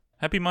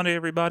Happy Monday,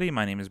 everybody.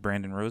 My name is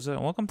Brandon Rosa,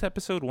 and welcome to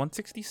episode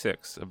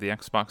 166 of the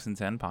Xbox in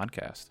 10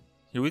 podcast,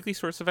 your weekly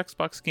source of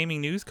Xbox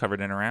gaming news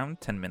covered in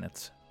around 10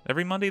 minutes.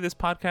 Every Monday, this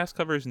podcast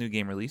covers new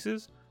game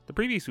releases, the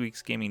previous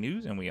week's gaming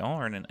news, and we all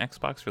learn an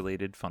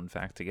Xbox-related fun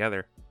fact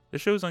together. The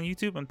show's on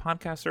YouTube and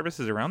podcast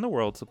services around the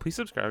world, so please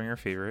subscribe on your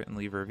favorite and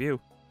leave a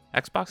review.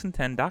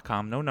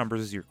 Xboxin10.com, no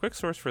numbers, is your quick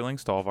source for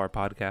links to all of our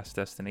podcast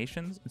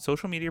destinations and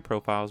social media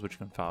profiles, which you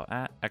can follow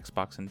at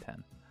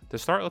Xboxin10. To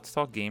start, let's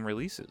talk game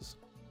releases.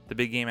 The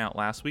big game out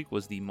last week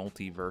was the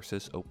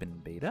Multiversus Open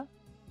Beta.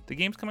 The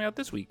games coming out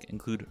this week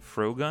include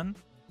Frogun,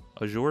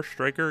 Azure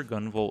Striker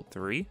Gunvolt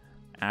 3,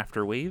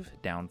 Afterwave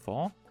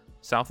Downfall,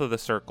 South of the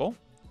Circle,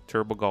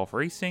 Turbo Golf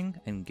Racing,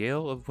 and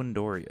Gale of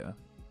Windoria.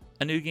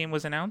 A new game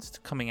was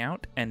announced, coming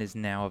out, and is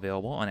now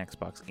available on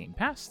Xbox Game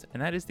Pass,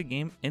 and that is the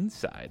game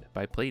Inside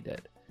by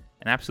Playdead.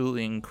 An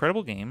absolutely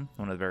incredible game,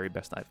 one of the very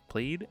best I've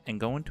played, and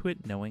go into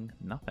it knowing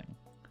nothing.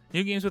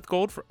 New games with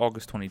gold for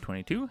August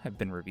 2022 have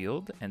been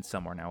revealed, and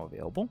some are now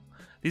available.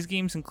 These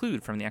games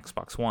include from the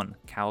Xbox One,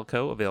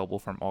 Calico, available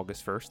from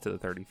August 1st to the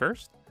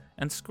 31st,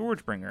 and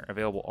Scourgebringer,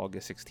 available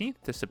August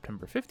 16th to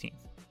September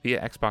 15th. Via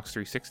Xbox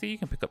 360, you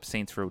can pick up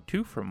Saints Row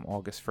 2 from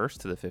August 1st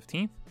to the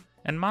 15th,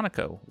 and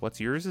Monaco, What's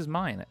Yours Is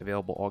Mine,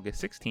 available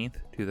August 16th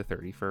to the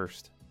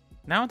 31st.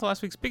 Now into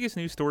last week's biggest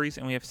news stories,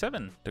 and we have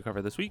 7 to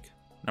cover this week.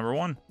 Number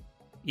 1.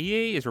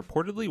 EA is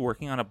reportedly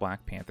working on a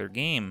Black Panther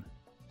game.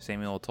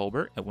 Samuel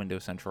Tolbert at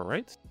Windows Central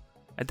writes,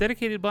 a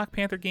dedicated Black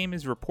Panther game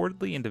is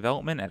reportedly in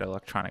development at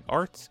Electronic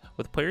Arts,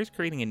 with players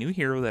creating a new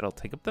hero that'll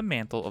take up the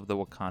mantle of the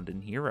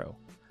Wakandan hero.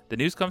 The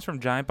news comes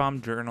from Giant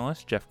Bomb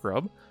journalist Jeff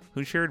Grubb,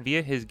 who shared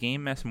via his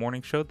Game Mess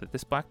morning show that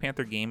this Black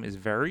Panther game is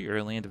very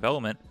early in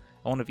development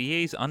at one of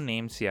EA's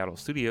unnamed Seattle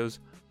studios,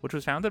 which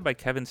was founded by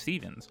Kevin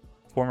Stevens,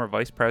 former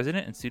vice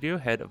president and studio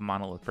head of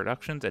Monolith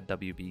Productions at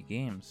WB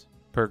Games.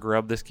 Per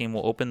Grubb, this game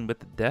will open with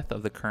the death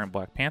of the current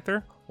Black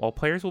Panther, while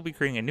players will be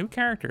creating a new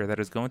character that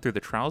is going through the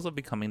trials of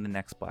becoming the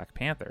next Black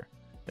Panther.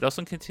 It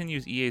also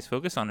continues EA's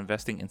focus on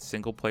investing in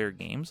single-player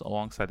games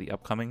alongside the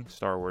upcoming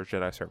Star Wars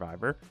Jedi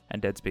Survivor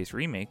and Dead Space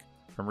remake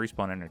from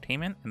Respawn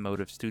Entertainment and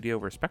Motive Studio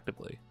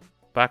respectively.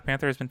 Black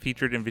Panther has been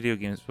featured in video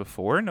games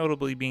before,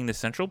 notably being the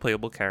central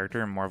playable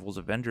character in Marvel's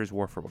Avengers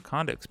War for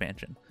Wakanda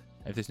expansion.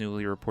 If this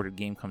newly reported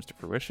game comes to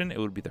fruition, it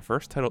would be the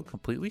first title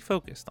completely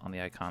focused on the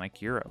iconic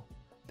hero.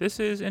 This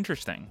is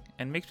interesting,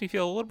 and makes me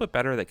feel a little bit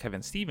better that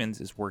Kevin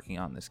Stevens is working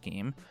on this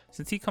game,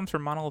 since he comes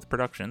from Monolith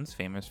Productions,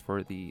 famous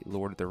for the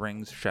Lord of the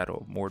Rings, Shadow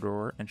of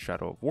Mordor, and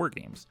Shadow of War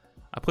games.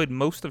 I played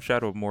most of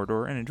Shadow of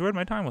Mordor and enjoyed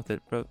my time with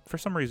it, but for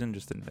some reason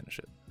just didn't finish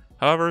it.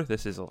 However,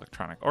 this is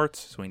Electronic Arts,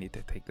 so we need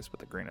to take this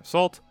with a grain of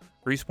salt.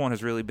 Respawn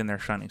has really been their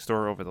shining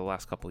star over the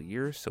last couple of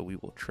years, so we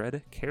will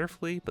tread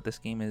carefully, but this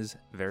game is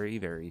very,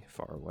 very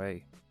far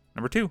away.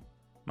 Number 2.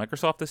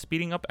 Microsoft is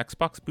speeding up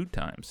Xbox boot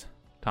times.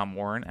 Tom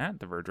Warren at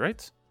The Verge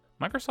writes,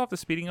 Microsoft is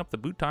speeding up the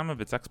boot time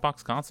of its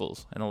Xbox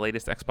consoles. In the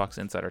latest Xbox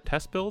Insider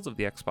test builds of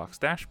the Xbox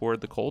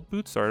dashboard, the cold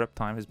boot startup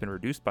time has been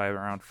reduced by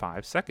around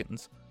 5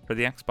 seconds for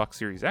the Xbox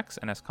Series X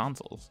and S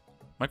consoles.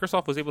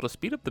 Microsoft was able to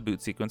speed up the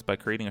boot sequence by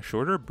creating a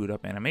shorter boot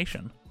up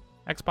animation.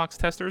 Xbox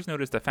testers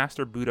noticed a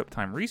faster boot up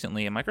time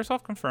recently, and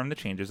Microsoft confirmed the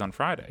changes on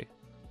Friday.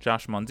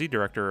 Josh Munzy,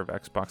 director of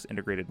Xbox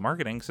Integrated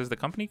Marketing, says the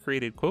company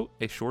created, quote,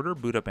 a shorter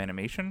boot up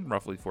animation,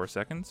 roughly 4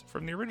 seconds,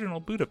 from the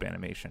original boot up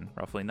animation,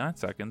 roughly 9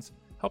 seconds,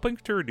 helping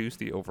to reduce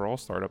the overall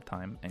startup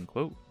time, end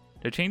quote.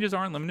 The changes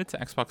aren't limited to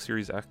Xbox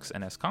Series X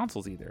and S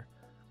consoles either.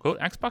 Quote,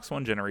 Xbox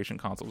One generation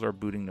consoles are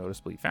booting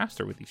noticeably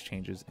faster with these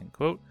changes, end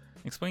quote,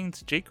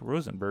 explains Jake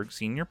Rosenberg,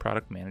 senior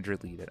product manager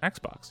lead at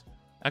Xbox.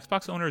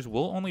 Xbox owners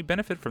will only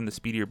benefit from the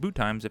speedier boot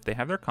times if they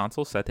have their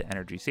console set to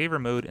energy saver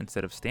mode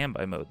instead of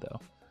standby mode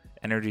though.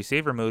 Energy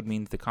saver mode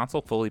means the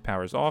console fully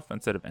powers off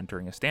instead of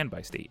entering a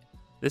standby state.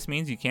 This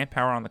means you can't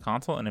power on the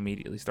console and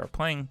immediately start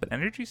playing, but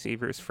Energy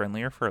Saver is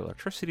friendlier for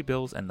electricity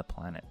bills and the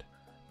planet.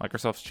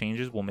 Microsoft's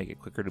changes will make it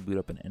quicker to boot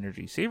up in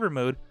Energy Saver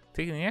mode,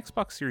 taking the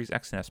Xbox Series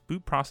X and S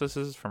boot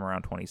processes from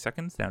around 20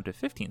 seconds down to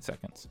 15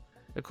 seconds,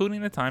 including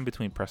the time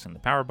between pressing the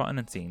power button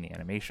and seeing the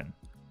animation.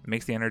 It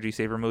makes the Energy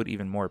Saver mode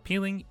even more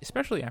appealing,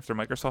 especially after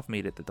Microsoft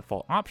made it the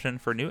default option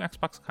for new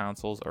Xbox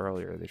consoles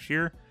earlier this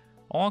year,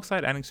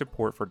 alongside adding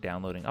support for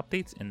downloading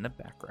updates in the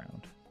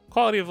background.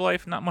 Quality of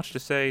life, not much to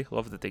say.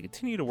 Love that they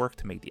continue to work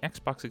to make the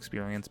Xbox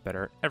experience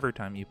better every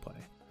time you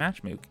play.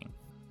 Matchmaking.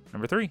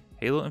 Number 3.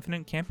 Halo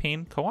Infinite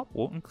campaign co-op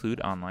will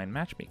include online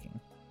matchmaking.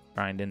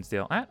 Ryan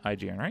Dinsdale at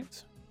IGN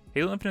writes,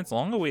 Halo Infinite's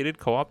long-awaited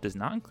co-op does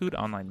not include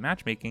online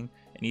matchmaking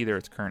in either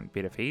its current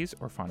beta phase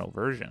or final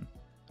version.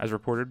 As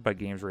reported by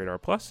Games Radar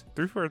Plus,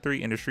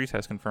 343 Industries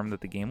has confirmed that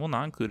the game will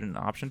not include an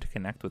option to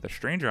connect with a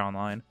stranger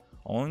online,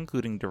 only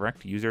including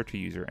direct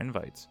user-to-user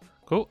invites.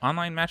 Quote,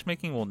 online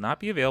matchmaking will not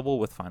be available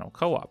with final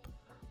co-op.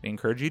 We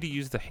encourage you to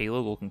use the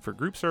Halo Looking for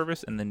Group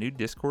service and the new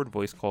Discord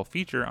voice call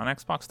feature on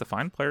Xbox to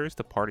find players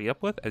to party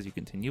up with as you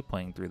continue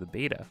playing through the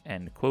beta,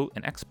 end quote,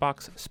 an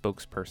Xbox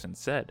spokesperson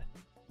said.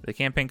 The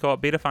campaign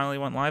co-op beta finally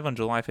went live on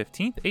July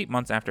 15th, 8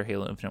 months after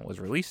Halo Infinite was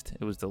released.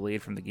 It was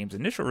delayed from the game's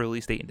initial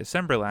release date in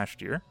December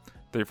last year.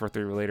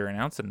 343 later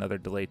announced another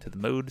delay to the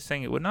mode,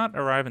 saying it would not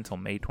arrive until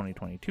May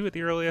 2022 at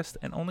the earliest,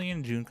 and only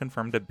in June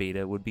confirmed a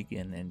beta would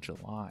begin in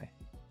July.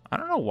 I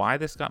don't know why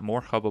this got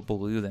more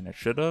hullabaloo than it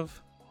should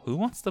have. Who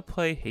wants to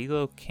play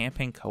Halo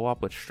campaign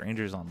co-op with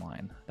strangers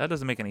online? That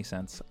doesn't make any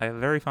sense. I have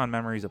very fond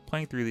memories of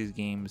playing through these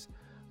games,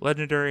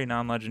 legendary,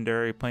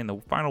 non-legendary, playing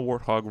the final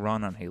Warthog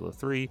run on Halo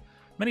 3,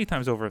 many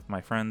times over with my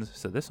friends,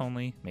 so this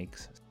only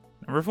makes sense.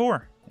 Number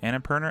 4.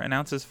 Annapurna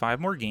announces 5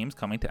 more games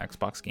coming to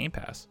Xbox Game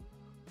Pass.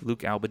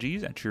 Luke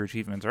Albagees at True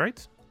Achievements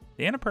writes,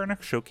 the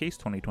Annapurna Showcase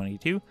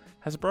 2022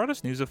 has brought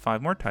us news of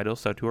 5 more titles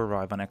set to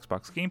arrive on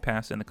Xbox Game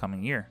Pass in the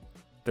coming year.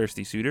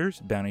 Thirsty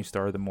Suitors, Bounty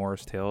Star: The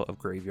Morris Tale of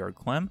Graveyard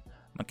Clem,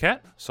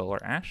 Maquette,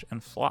 Solar Ash,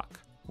 and Flock.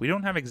 We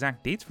don't have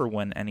exact dates for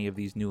when any of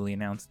these newly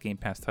announced Game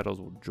Pass titles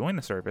will join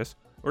the service,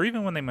 or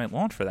even when they might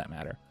launch for that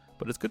matter,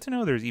 but it's good to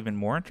know there's even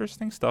more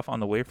interesting stuff on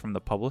the way from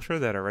the publisher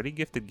that already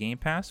gifted Game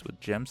Pass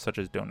with gems such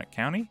as Donut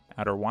County,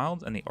 Outer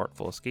Wilds, and The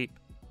Artful Escape.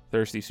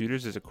 Thirsty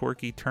Suitors is a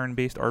quirky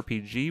turn-based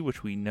RPG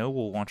which we know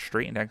will launch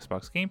straight into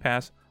Xbox Game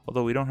Pass,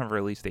 although we don't have a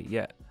release date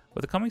yet.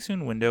 With a coming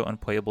soon window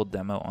and playable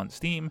demo on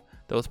Steam,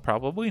 though it's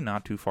probably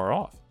not too far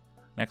off.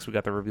 Next we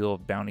got the reveal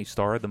of Bounty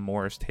Star: The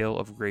Morris Tale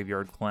of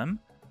Graveyard Clem,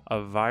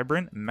 a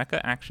vibrant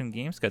mecha action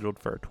game scheduled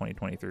for a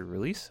 2023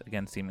 release,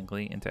 again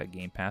seemingly into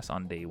Game Pass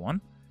on day 1.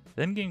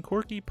 Then game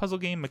quirky puzzle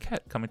game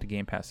Maquette coming to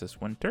Game Pass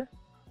this winter.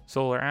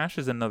 Solar Ash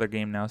is another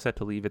game now set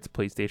to leave its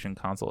PlayStation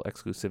console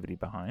exclusivity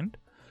behind.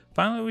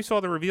 Finally, we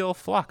saw the reveal of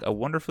Flock, a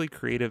wonderfully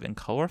creative and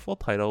colorful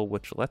title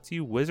which lets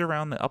you whiz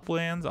around the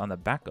uplands on the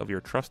back of your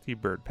trusty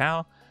bird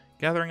pal,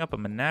 gathering up a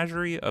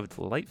menagerie of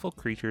delightful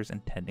creatures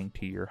and tending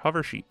to your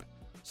hover sheep.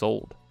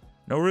 Sold.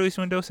 No release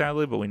window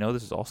sadly, but we know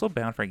this is also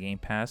bound for Game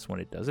Pass when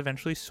it does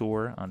eventually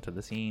soar onto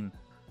the scene.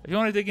 If you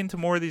want to dig into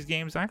more of these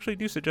games, I actually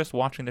do suggest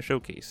watching the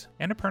showcase.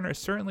 Annapurna is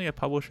certainly a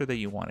publisher that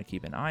you want to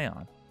keep an eye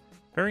on.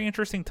 Very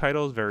interesting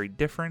titles, very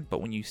different,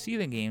 but when you see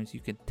the games, you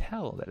can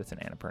tell that it's an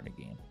Annapurna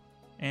game.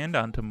 And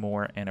on to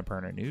more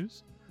Annapurna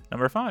news.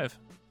 Number 5.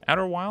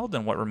 Outer Wilds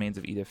and What Remains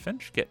of Edith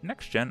Finch get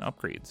next-gen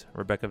upgrades.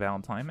 Rebecca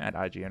Valentine at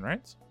IGN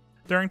writes,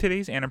 during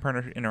today's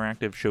Annapurna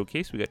Interactive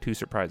Showcase, we got 2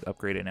 surprise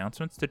upgrade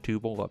announcements to 2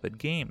 beloved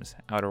games,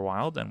 Outer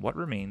Wilds and What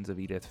Remains of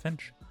Edith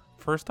Finch.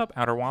 First up,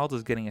 Outer Wilds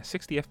is getting a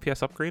 60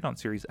 FPS upgrade on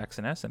Series X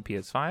and S and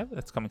PS5,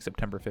 that's coming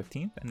September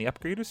 15th, and the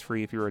upgrade is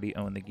free if you already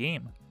own the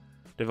game.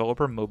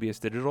 Developer Mobius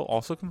Digital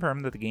also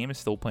confirmed that the game is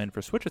still planned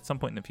for Switch at some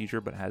point in the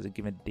future, but hasn't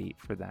given a date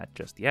for that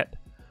just yet.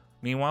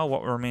 Meanwhile,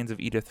 What Remains of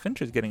Edith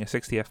Finch is getting a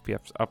 60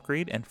 FPS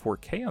upgrade and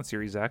 4K on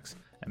Series X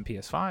and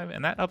PS5,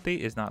 and that update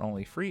is not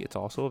only free, it's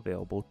also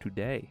available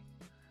today.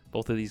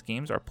 Both of these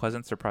games are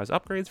pleasant surprise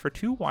upgrades for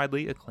 2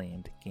 widely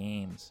acclaimed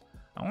games.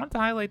 I wanted to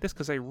highlight this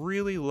because I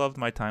really loved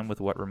my time with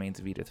What Remains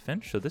of Edith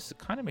Finch, so this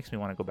kind of makes me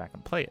want to go back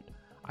and play it.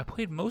 I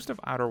played most of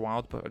Outer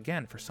Wilds, but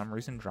again, for some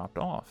reason dropped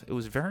off. It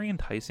was very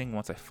enticing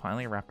once I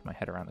finally wrapped my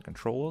head around the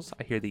controls.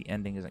 I hear the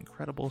ending is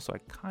incredible, so I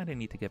kind of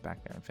need to get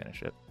back there and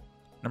finish it.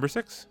 Number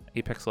 6.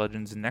 Apex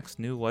Legends' next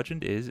new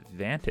legend is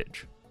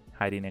Vantage.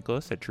 Heidi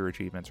Nicholas at True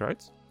Achievements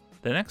writes,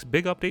 the next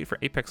big update for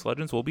Apex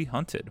Legends will be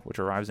Hunted, which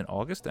arrives in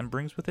August and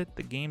brings with it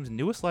the game's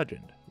newest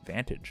legend,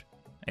 Vantage.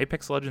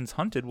 Apex Legends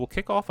Hunted will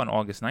kick off on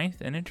August 9th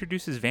and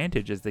introduces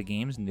Vantage as the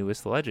game's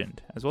newest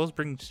legend, as well as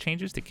brings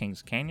changes to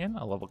King's Canyon,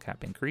 a level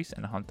cap increase,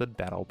 and a Hunted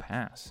Battle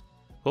Pass.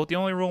 Quote, the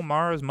only rule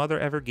Mara's mother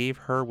ever gave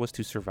her was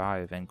to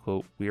survive, end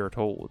quote, we are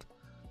told.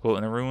 Quote,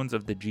 in the ruins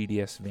of the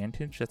GDS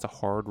Vantage, that's a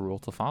hard rule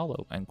to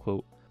follow, end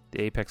quote.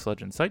 The Apex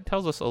Legends site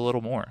tells us a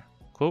little more.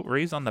 Quote,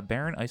 raised on the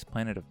barren ice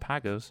planet of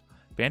Pagos,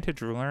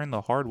 Vantage learned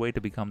the hard way to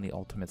become the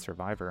ultimate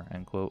survivor,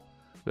 end quote.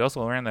 We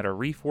also learned that a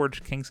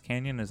reforged King's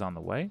Canyon is on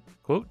the way.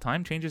 Quote,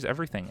 time changes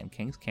everything, and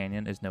King's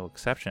Canyon is no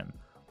exception.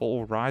 What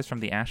will rise from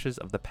the ashes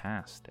of the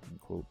past,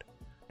 end quote.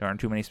 There aren't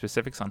too many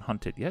specifics on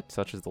Hunted yet,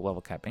 such as the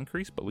level cap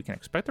increase, but we can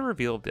expect a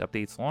reveal of the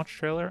update's launch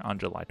trailer on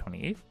July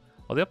 28th,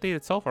 while the update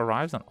itself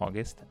arrives on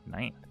August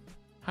 9th.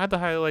 I had to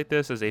highlight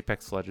this as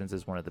Apex Legends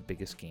is one of the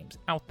biggest games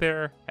out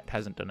there. It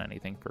hasn't done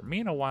anything for me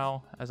in a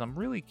while, as I'm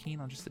really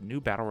keen on just a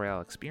new Battle Royale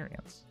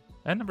experience.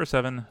 And number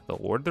 7, The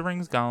Lord of the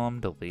Rings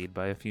Gollum delayed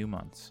by a few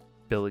months.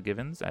 Billy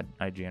Givens at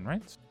IGN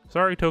writes,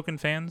 sorry Token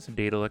fans,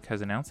 Daedalic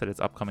has announced that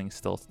its upcoming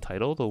stealth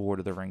title, The Lord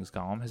of the Rings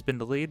Gollum, has been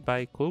delayed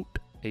by, quote,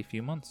 a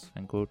few months,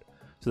 end quote,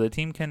 so the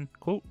team can,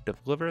 quote,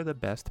 deliver the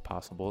best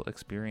possible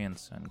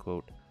experience, end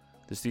quote.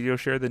 The studio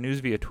shared the news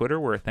via Twitter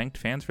where it thanked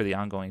fans for the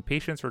ongoing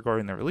patience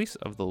regarding the release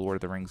of The Lord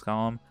of the Rings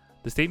Gollum.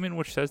 The statement,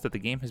 which says that the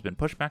game has been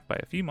pushed back by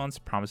a few months,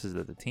 promises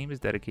that the team is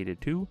dedicated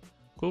to,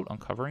 quote,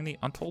 uncovering the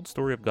untold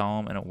story of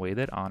Gollum in a way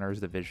that honors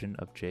the vision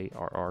of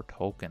J.R.R.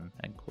 Tolkien,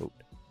 end quote.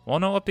 While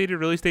no updated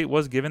release date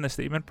was given, the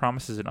statement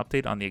promises an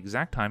update on the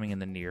exact timing in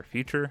the near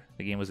future.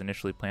 The game was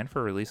initially planned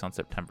for release on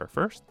September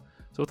 1st,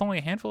 so with only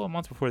a handful of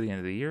months before the end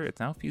of the year, it's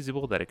now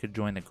feasible that it could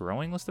join the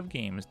growing list of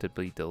games to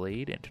be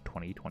delayed into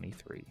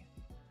 2023.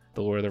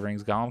 The Lord of the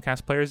Rings Gollum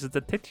cast players is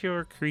the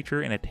titular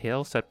creature in a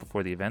tale set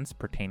before the events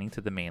pertaining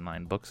to the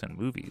mainline books and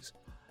movies.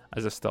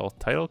 As a stealth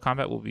title,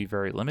 combat will be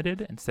very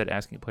limited, instead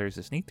asking players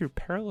to sneak through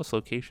perilous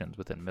locations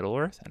within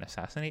Middle-earth and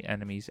assassinate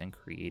enemies in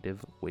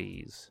creative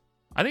ways.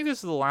 I think this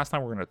is the last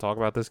time we're going to talk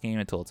about this game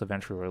until it's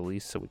eventually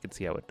released so we can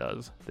see how it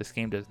does. This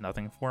game does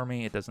nothing for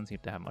me, it doesn't seem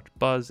to have much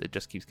buzz, it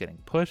just keeps getting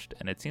pushed,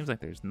 and it seems like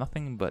there's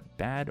nothing but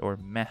bad or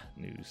meh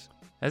news.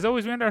 As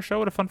always, we end our show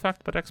with a fun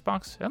fact about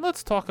Xbox, and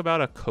let's talk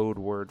about a code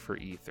word for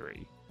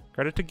E3.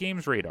 Credit to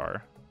Games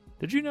Radar.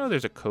 Did you know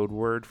there's a code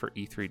word for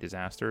E3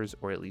 disasters,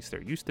 or at least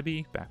there used to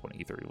be, back when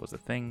E3 was a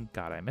thing?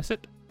 God, I miss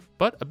it.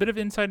 But a bit of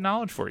inside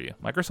knowledge for you.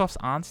 Microsoft's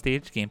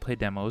on-stage gameplay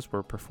demos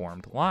were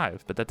performed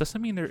live, but that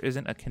doesn't mean there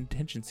isn't a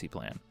contingency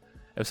plan.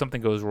 If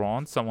something goes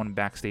wrong, someone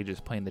backstage is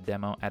playing the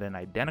demo at an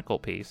identical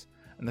pace,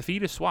 and the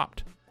feed is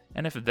swapped.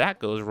 And if that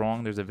goes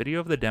wrong, there's a video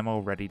of the demo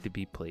ready to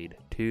be played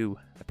too.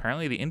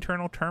 Apparently the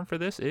internal term for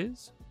this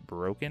is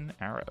Broken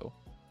Arrow.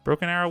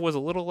 Broken Arrow was a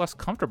little less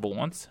comfortable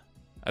once.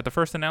 At the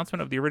first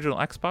announcement of the original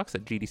Xbox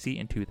at GDC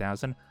in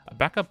 2000, a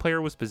backup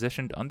player was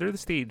positioned under the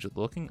stage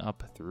looking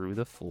up through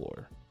the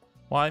floor.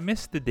 While I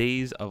miss the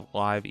days of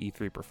live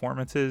E3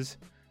 performances,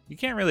 you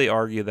can't really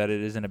argue that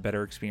it isn't a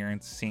better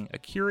experience seeing a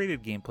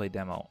curated gameplay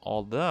demo,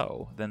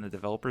 although then the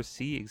developers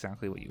see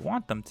exactly what you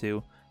want them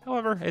to.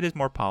 However, it is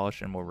more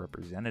polished and more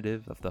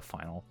representative of the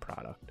final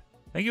product.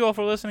 Thank you all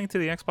for listening to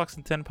the Xbox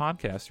in 10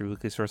 podcast, your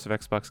weekly source of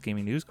Xbox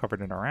gaming news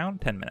covered in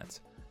around 10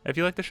 minutes. If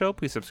you like the show,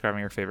 please subscribe on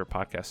your favorite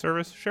podcast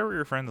service, share with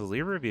your friends,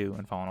 leave a review,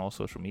 and follow on all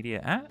social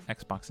media at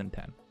Xbox in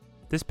 10.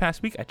 This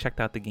past week, I checked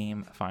out the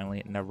game,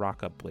 finally,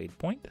 Naraka Blade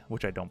Point,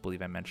 which I don't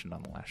believe I mentioned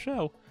on the last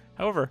show.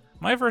 However,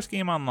 my first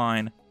game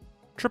online,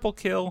 triple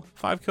kill,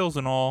 5 kills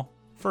in all,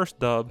 first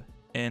dub,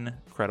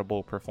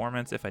 incredible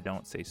performance if I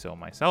don't say so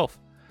myself.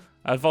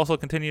 I've also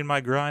continued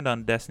my grind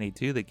on Destiny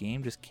 2, the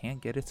game just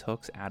can't get its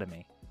hooks out of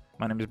me.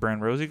 My name is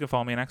Brandon Rosa, you can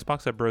follow me on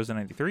Xbox at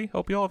Brosa93.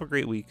 Hope you all have a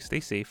great week,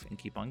 stay safe, and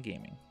keep on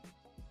gaming.